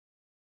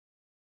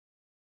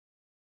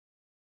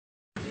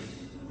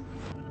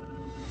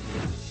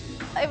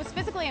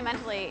physically and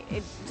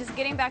mentally, just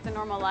getting back to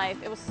normal life,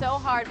 it was so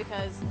hard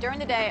because during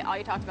the day, all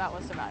you talked about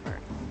was Survivor.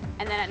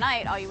 And then at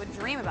night, all you would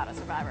dream about is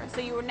Survivor.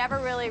 So you were never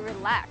really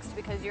relaxed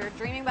because you were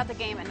dreaming about the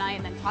game at night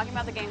and then talking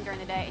about the game during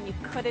the day, and you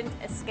couldn't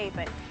escape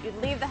it. You'd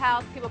leave the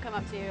house, people come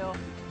up to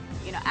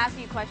you know, ask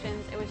you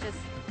questions.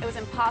 It was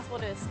impossible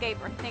to escape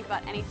or think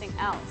about anything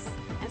else.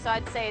 And so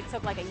I'd say it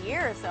took like a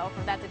year or so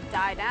for that to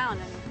die down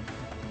and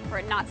for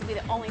it not to be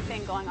the only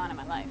thing going on in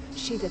my life.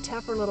 She's a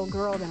tougher little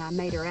girl than I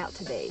made her out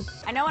to be.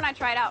 I know when I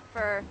tried out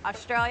for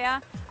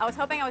Australia, I was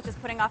hoping I was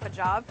just putting off a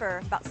job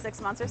for about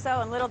 6 months or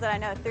so, and little did I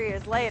know 3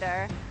 years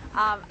later,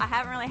 I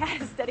haven't really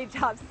had a steady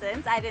job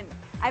since.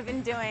 I've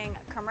been doing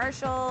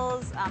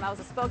commercials, I was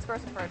a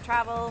spokesperson for a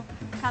travel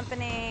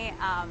company,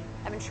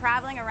 I've been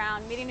traveling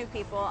around, meeting new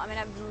people. I mean,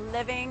 I've been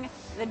living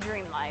the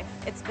dream life.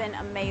 It's been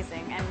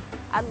amazing, and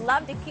I'd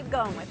love to keep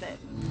going with it.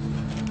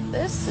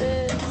 This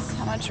is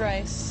how much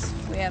rice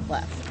we have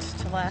left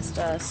to last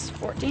us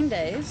 14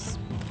 days.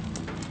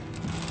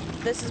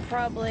 This is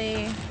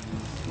probably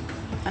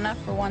enough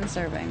for one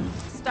serving.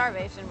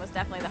 Starvation was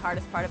definitely the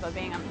hardest part about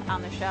being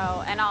on the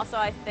show, and also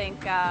I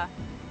think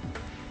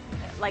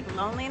like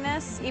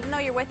loneliness. Even though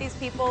you're with these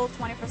people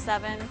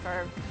 24/7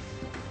 for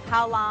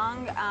how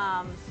long,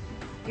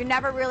 you're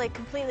never really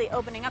completely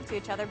opening up to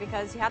each other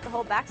because you have to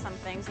hold back some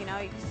things. You know,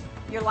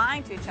 you're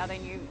lying to each other,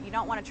 and you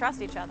don't want to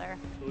trust each other.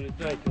 What do you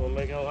think? You want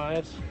to make an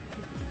alliance?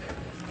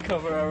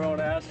 Cover our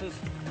own asses?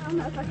 I don't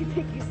know if I can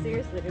take you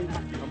seriously or not.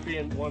 I'm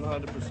being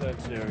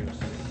 100% serious.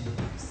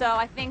 So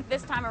I think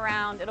this time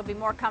around, it'll be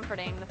more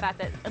comforting, the fact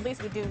that at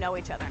least we do know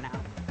each other now.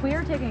 We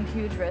are taking a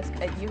huge risk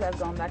at you guys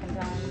going back in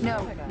time.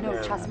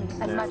 No, trust me.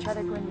 I'd much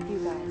rather go in with you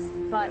guys.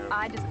 But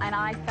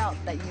I felt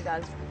that you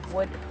guys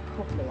would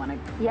hopefully want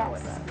to go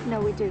with it. No,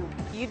 we do.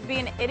 You'd be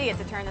an idiot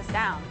to turn this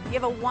down. You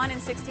have a 1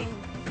 in 16,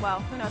 well,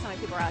 who knows how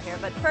many people are out here,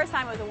 but first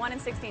time it was a 1 in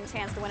 16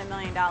 chance to win $1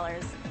 million.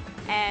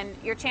 And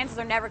your chances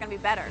are never going to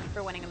be better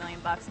for winning $1 million.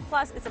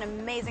 Plus, it's an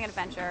amazing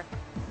adventure.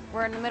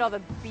 We're in the middle of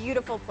a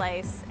beautiful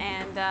place,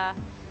 and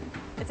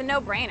it's a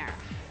no-brainer.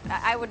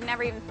 I would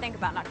never even think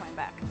about not coming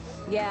back.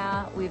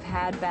 Yeah, we've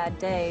had bad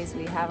days,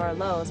 we have our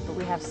lows, but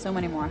we have so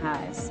many more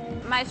highs.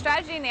 My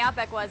strategy in the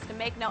Outback was to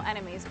make no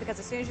enemies, because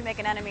as soon as you make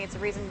an enemy, it's a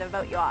reason to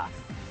vote you off.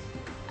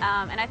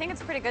 And I think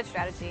it's a pretty good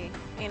strategy.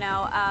 You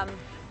know,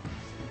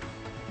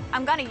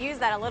 I'm going to use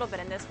that a little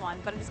bit in this one,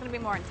 but it's going to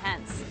be more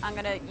intense. I'm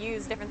going to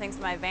use different things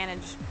to my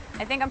advantage.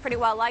 I think I'm pretty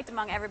well liked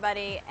among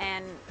everybody,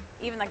 and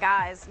even the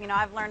guys. You know,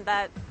 I've learned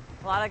that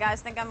a lot of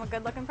guys think I'm a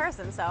good-looking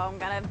person, so I'm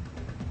going to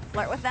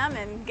flirt with them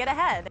and get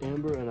ahead.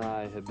 Amber and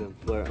I have been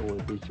flirting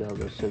with each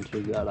other since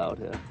we got out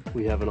here.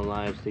 We have an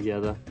alliance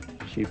together.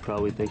 She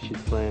probably thinks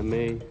she's playing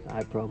me.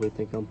 I probably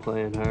think I'm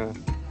playing her.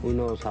 Who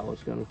knows how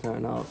it's going to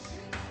turn out.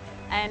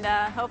 And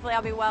hopefully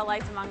I'll be well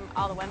liked among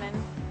all the women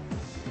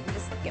and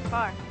just get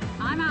far.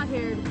 I'm out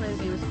here to play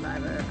the game of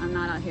Survivor. I'm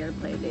not out here to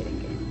play a dating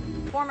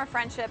game. Former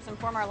friendships and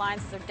former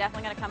alliances are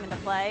definitely going to come into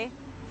play.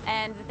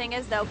 And the thing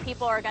is, though,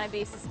 people are going to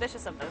be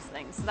suspicious of those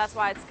things. So that's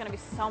why it's going to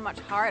be so much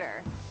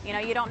harder. You know,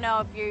 you don't know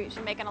if you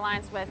should make an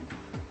alliance with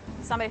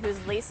somebody who's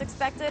least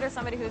expected or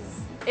somebody who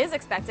is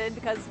expected,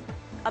 because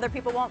other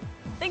people won't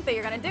think that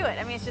you're going to do it.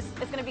 I mean, it's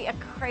going to be a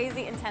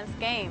crazy, intense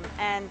game.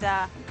 And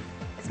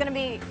it's going to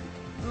be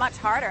much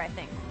harder, I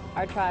think.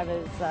 Our tribe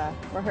is,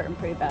 we're hurting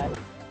pretty bad.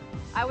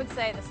 I would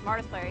say the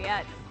smartest player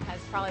yet has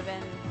probably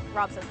been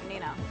Rob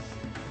Sescanino.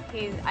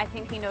 I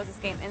think he knows this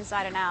game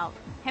inside and out.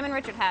 Him and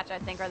Richard Hatch, I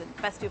think, are the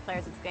best 2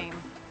 players in this game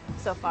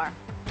so far.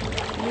 You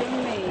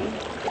and me,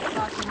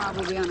 Dr. Rob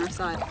will be on our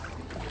side.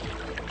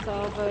 So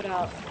I'll vote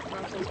out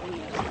Rob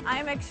Sescanino.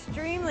 I'm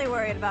extremely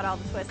worried about all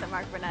the twists that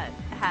Mark Burnett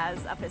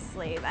has up his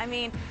sleeve. I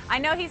mean, I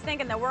know he's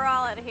thinking that we're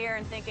all out here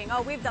and thinking,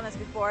 oh, we've done this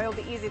before, it'll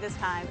be easy this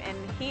time. And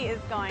he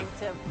is going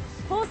to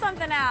pull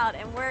something out,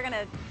 and we're going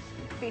to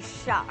be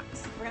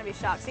shocked. We're going to be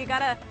shocked. So you got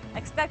to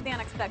expect the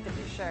unexpected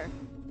for sure.